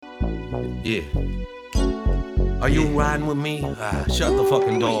Yeah. Are you riding with me? Shut the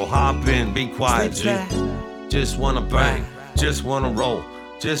fucking door. Hop in, be quiet, G. Just wanna bang, just wanna roll.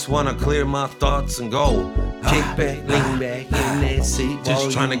 Just wanna clear my thoughts and go. Kick back, lean back in that seat.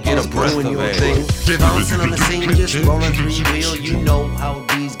 Just trying to get a breath of air. Bouncing on the scene, just rolling three-wheel. You know how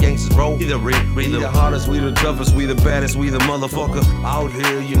these gangsters roll. We the hardest, we the toughest, we the baddest, we the motherfucker out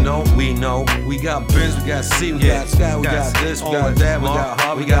here, you know. We know. We got Benz, we got C, we got Sky, we got this, we got that, we got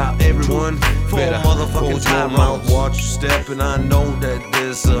Hard, we got everyone. For motherfucking time out. Watch your step, and I know that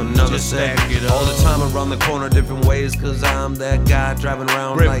there's another set. All the time around the corner, different ways, cause I'm that guy driving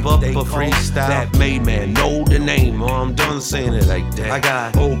around like they call freestyle. That made man know the name, or I'm done saying it like that. I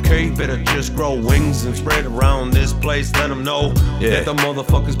got okay, better just grow wings and spread around this place. Let them know that the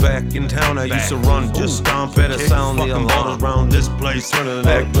motherfuckers back in town. I used to run, just stomp at a sound. The alarm around this place.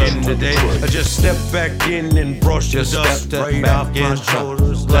 Back in the day, I just step back in and brush the dust right off my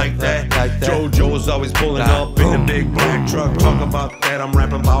shoulders like that. JoJo was always pulling up in a big black truck. Talk about that, I'm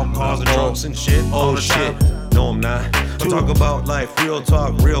rapping about cars and trucks and shit all the time. No, I'm not. I talk about life, real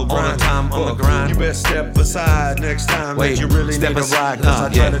talk, real grind. All the time on the grind. You better step aside next time that you really need a ride. Cause I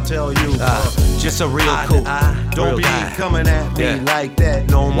try to tell you, just a real cool. Don't be coming at me like that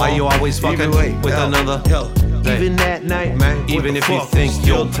no more. Why you always fucking with another? Even that night, man. Even if you think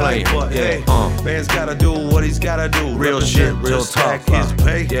you'll play, man's gotta do what he's gotta do. Real shit, real talk. His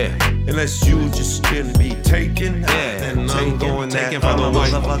pay, unless you just can be taken. And I'm going that other way.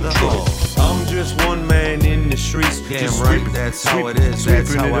 I'm just one man in the streets. Damn right, that's how it is.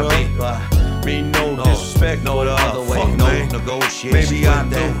 That's how I be. Me no disrespect, no the other way, no negotiation. Maybe I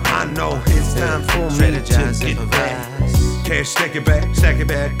do. I know it's time for me to get back. Cash, stack it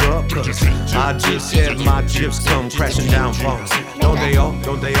back up. Cause I just had my chips come crashing down from. Don't they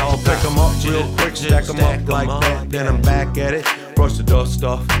all pick them up real quick, stack them up like that. Then I'm back at it, brush the dust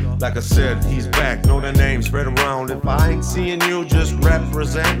off. Like I said, he's back, know the name, spread around. If I ain't seeing you, just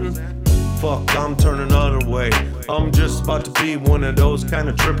representing. Fuck, I'm turning other way. I'm just about to be one of those kind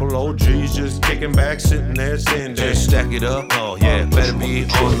of triple OGs, just kicking back, sitting there, saying that. Just stack it up, better be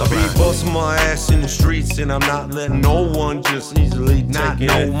on the grind. Be busting my ass in the streets, and I'm not letting no one just easily take it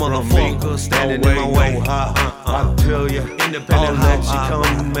from motherfucker standing in my way. I tell you, independent I'll let you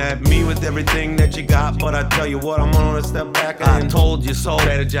come at me with everything that you got, but I tell you what, I'm gonna step back. I told you so.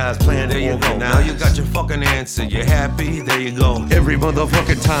 Strategize, plan, there you go. Now you got your fucking answer. You happy? There you go. Every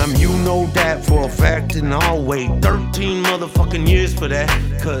motherfucking time, you know that for a fact, and I'll wait 13 motherfucking years for that.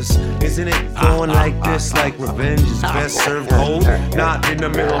 Cause isn't it going like this? Like revenge is best served cold, not in the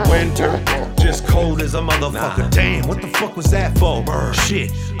middle of winter. Just cold as a motherfucker. Damn, what the fuck was that for?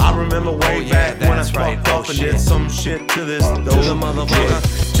 Shit, I remember way back when I fucked off and did some shit to this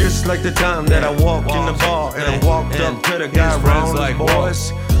motherfucker. Just like the time that I walked in the bar and I walked up to the guy round like,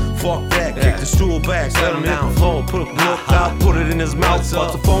 boys, fuck that, kick the stool back, let him down the floor, put a milk out, put it in his mouth,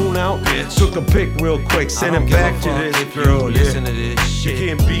 bust the phone out, took a pic real quick, sent him back to this girl. Listen to this shit.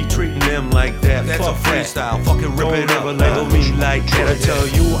 You can't be treating them like that. That's fuck a freestyle. Fucking rip it up. Don't ever label me like that. I tell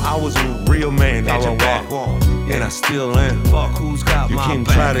you, I was a real man. I was back on, and I still am. Fuck, who's got you my can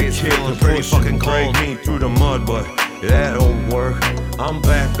back? try to kill the pretty fucking drag me through the mud, but that don't work. I'm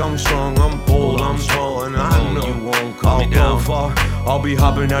back, I'm strong, I'm bold, I'm tall, and I know you won't cut me I'll down. go far. I'll be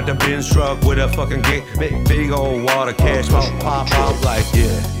hopping out the Benz truck with a fucking big old water cash pop out like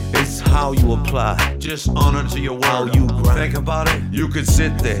It's how you apply, just honor to your word. How you grind. Think about it. You could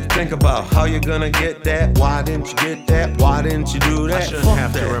sit there, think about how you're gonna get that. Why didn't you get that? Why didn't you do that? I shouldn't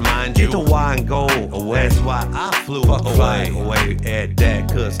have to remind you. Get the why and go away. That's why I flew away at that.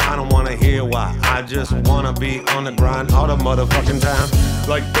 Cause I don't wanna hear why. I just wanna be on the grind all the motherfucking time.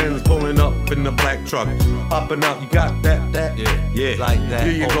 Like Ben's pulling up in the black truck, popping out. You got that? Yeah, like that.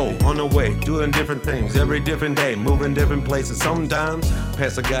 Here you go, on the way, doing different things every different day, moving different places. Sometimes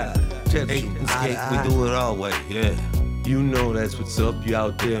pass a guy, skate, we do it all way. You know that's what's up. You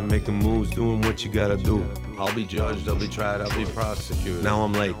out there making moves, doing what you gotta do. I'll be judged, I'll be tried, I'll be prosecuted. Now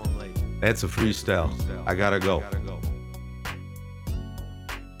I'm late. That's a freestyle. I gotta go.